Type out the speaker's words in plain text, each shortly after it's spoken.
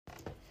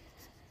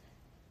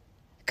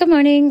Good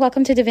morning.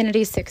 Welcome to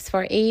Divinity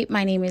 648.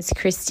 My name is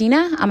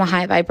Christina. I'm a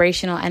high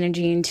vibrational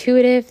energy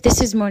intuitive. This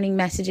is morning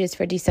messages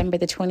for December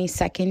the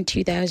 22nd,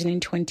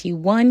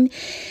 2021.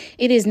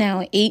 It is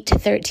now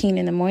 8:13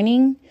 in the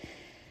morning.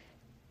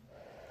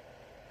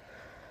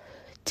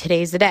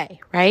 Today's the day,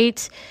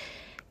 right?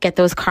 Get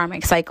those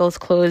karmic cycles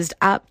closed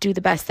up. Do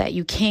the best that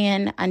you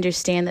can.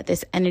 Understand that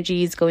this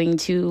energy is going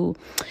to,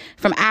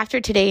 from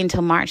after today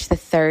until March the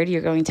 3rd,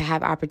 you're going to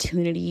have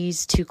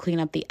opportunities to clean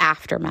up the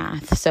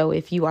aftermath. So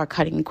if you are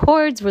cutting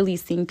cords,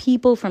 releasing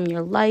people from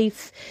your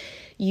life,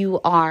 you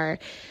are,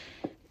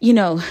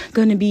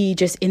 going to be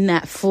just in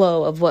that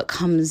flow of what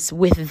comes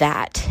with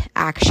that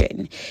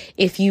action.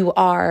 If you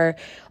are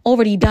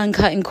already done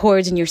cutting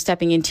cords and you're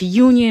stepping into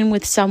union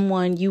with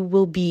someone, you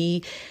will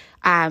be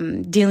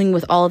dealing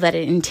with all that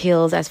it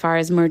entails as far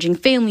as merging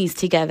families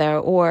together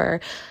or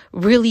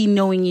really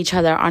knowing each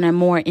other on a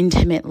more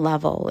intimate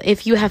level.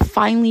 If you have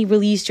finally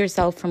released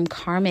yourself from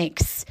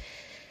karmics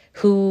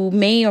who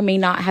may or may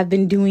not have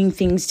been doing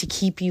things to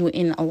keep you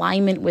in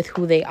alignment with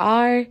who they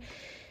are,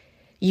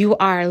 you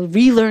are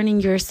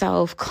relearning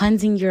yourself,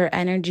 cleansing your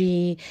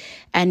energy,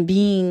 and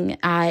being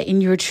in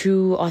your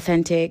true,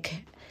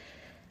 authentic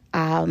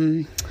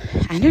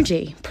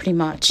energy, pretty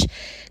much.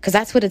 Because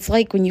that's what it's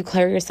like when you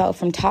clear yourself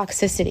from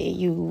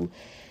toxicity.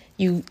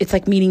 It's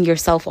like meeting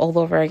yourself all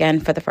over again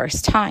for the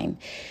first time.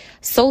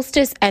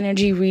 Solstice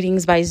energy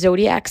readings by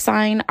zodiac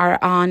sign are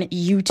on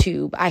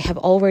YouTube. I have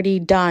already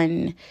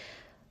done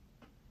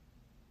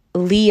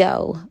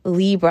Leo,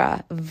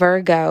 Libra,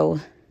 Virgo,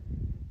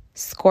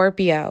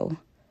 Scorpio,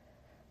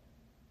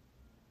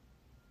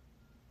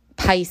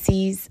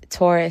 Pisces,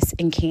 Taurus,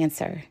 and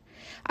Cancer.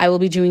 I will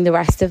be doing the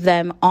rest of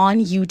them on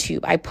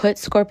YouTube. I put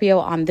Scorpio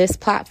on this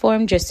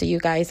platform just so you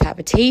guys have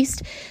a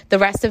taste. The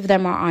rest of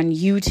them are on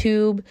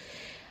YouTube.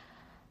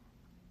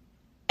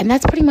 And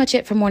that's pretty much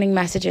it for morning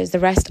messages. The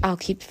rest I'll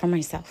keep for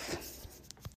myself.